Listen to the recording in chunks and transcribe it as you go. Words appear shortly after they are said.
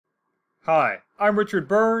Hi, I'm Richard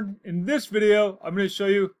Byrne. In this video, I'm going to show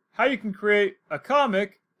you how you can create a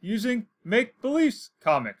comic using Beliefs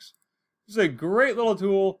Comix. This is a great little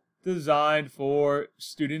tool designed for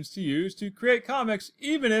students to use to create comics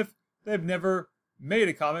even if they've never made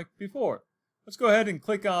a comic before. Let's go ahead and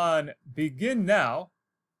click on Begin Now.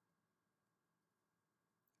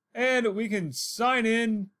 And we can sign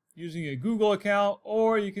in using a Google account,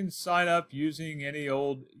 or you can sign up using any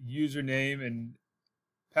old username and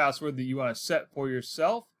password that you want to set for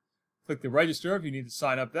yourself. Click the register if you need to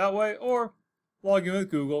sign up that way, or log in with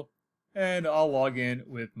Google, and I'll log in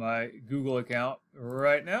with my Google account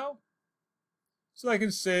right now so I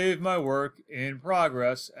can save my work in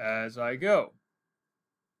progress as I go.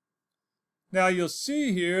 Now you'll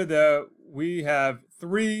see here that we have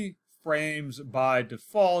 3 frames by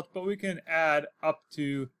default, but we can add up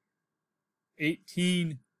to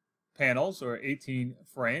 18 panels or 18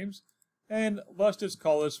 frames. And let's just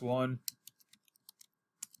call this one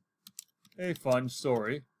A Fun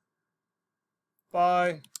Story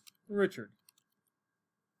by Richard.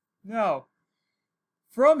 Now,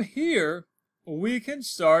 from here, we can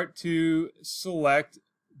start to select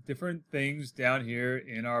different things down here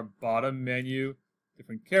in our bottom menu,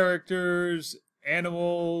 different characters,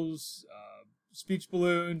 animals, speech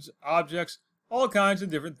balloons, objects, all kinds of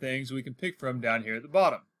different things we can pick from down here at the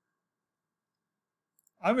bottom.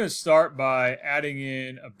 I'm going to start by adding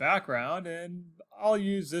in a background, and I'll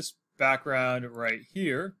use this background right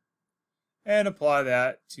here and apply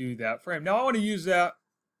that to that frame. Now I want to use that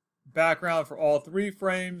background for all 3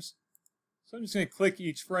 frames, so I'm just going to click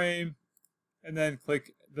each frame and then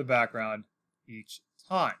click the background each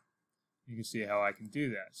time. You can see how I can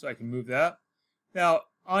do that. So I can move that. Now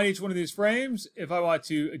on each one of these frames, if I want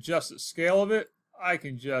to adjust the scale of it, I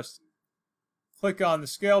can just click on the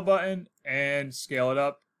scale button and scale it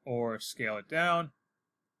up or scale it down.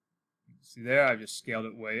 You can see there, I've just scaled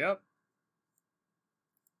it way up.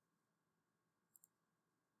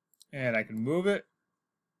 And I can move it.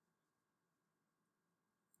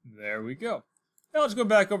 There we go. Now let's go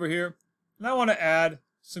back over here, and I want to add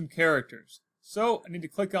some characters. So I need to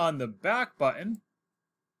click on the back button.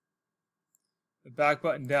 The back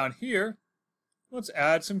button down here. Let's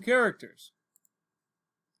add some characters.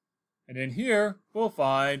 And in here, we'll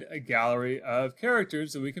find a gallery of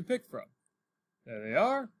characters that we can pick from. There they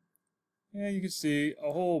are. And you can see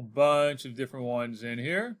a whole bunch of different ones in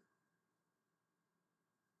here.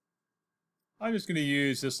 I'm just going to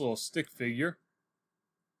use this little stick figure.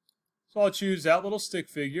 So I'll choose that little stick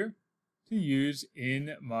figure to use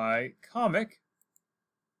in my comic.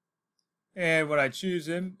 And when I choose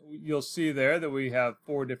him, you'll see there that we have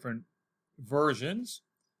 4 different versions.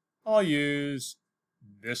 I'll use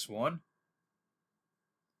this one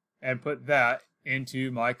and put that into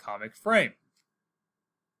my comic frame.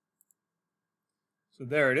 So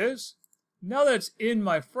there it is. Now that it's in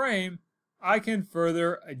my frame, I can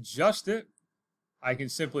further adjust it. I can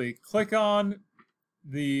simply click on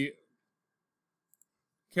the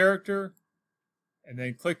character and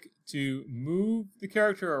then click to move the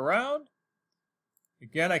character around.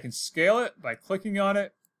 Again, I can scale it by clicking on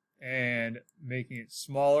it and making it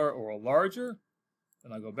smaller or larger.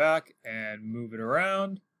 Then I'll go back and move it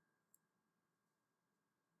around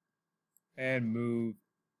and move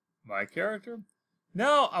my character.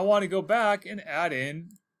 Now I want to go back and add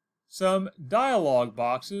in some dialogue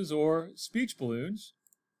boxes or speech balloons.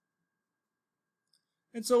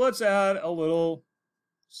 And so let's add a little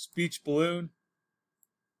speech balloon.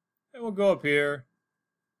 And we'll go up here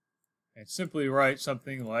and simply write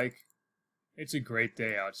something like, "It's a great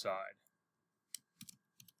day outside."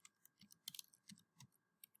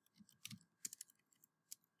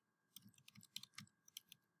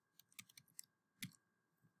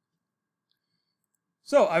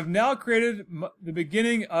 So I've now created the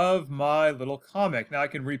beginning of my little comic. Now I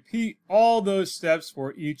can repeat all those steps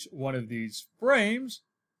for each one of these frames.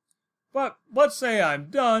 But let's say I'm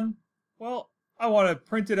done. Well, I want to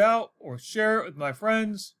print it out or share it with my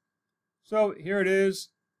friends. So here it is.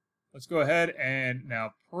 Let's go ahead and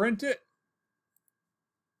now print it.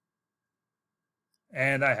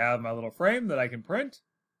 And I have my little frame that I can print.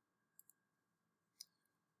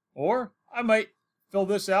 Or I might fill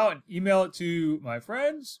this out and email it to my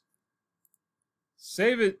friends.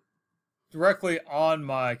 Save it directly on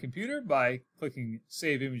my computer by clicking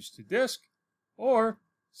Save Image to Disk. Or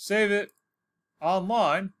save it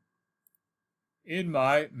online in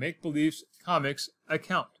my Beliefs Comix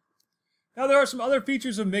account. Now there are some other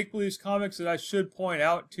features of Beliefs Comix that I should point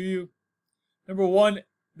out to you. Number 1,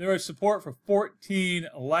 there is support for 14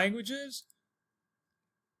 languages.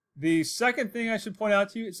 The second thing I should point out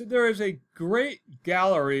to you is that there is a great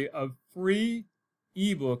gallery of free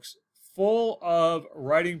ebooks full of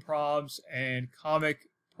writing prompts and comic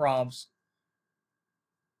prompts.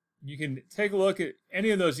 You can take a look at any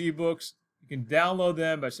of those ebooks. You can download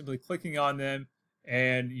them by simply clicking on them,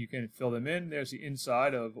 and you can fill them in. There's the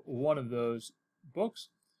inside of one of those books.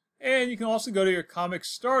 And you can also go to your comic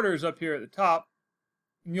starters up here at the top,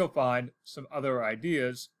 and you'll find some other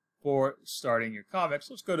ideas for starting your comics.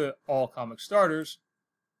 Let's go to all comic starters,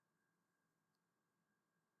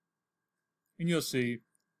 and you'll see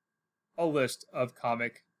a list of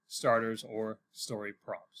comic starters or story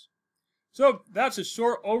prompts. So that's a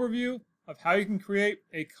short overview of how you can create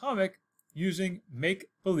a comic using Make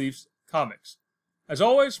Beliefs Comix. As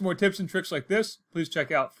always, for more tips and tricks like this, please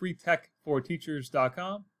check out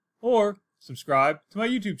freetech4teachers.com or subscribe to my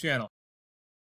YouTube channel.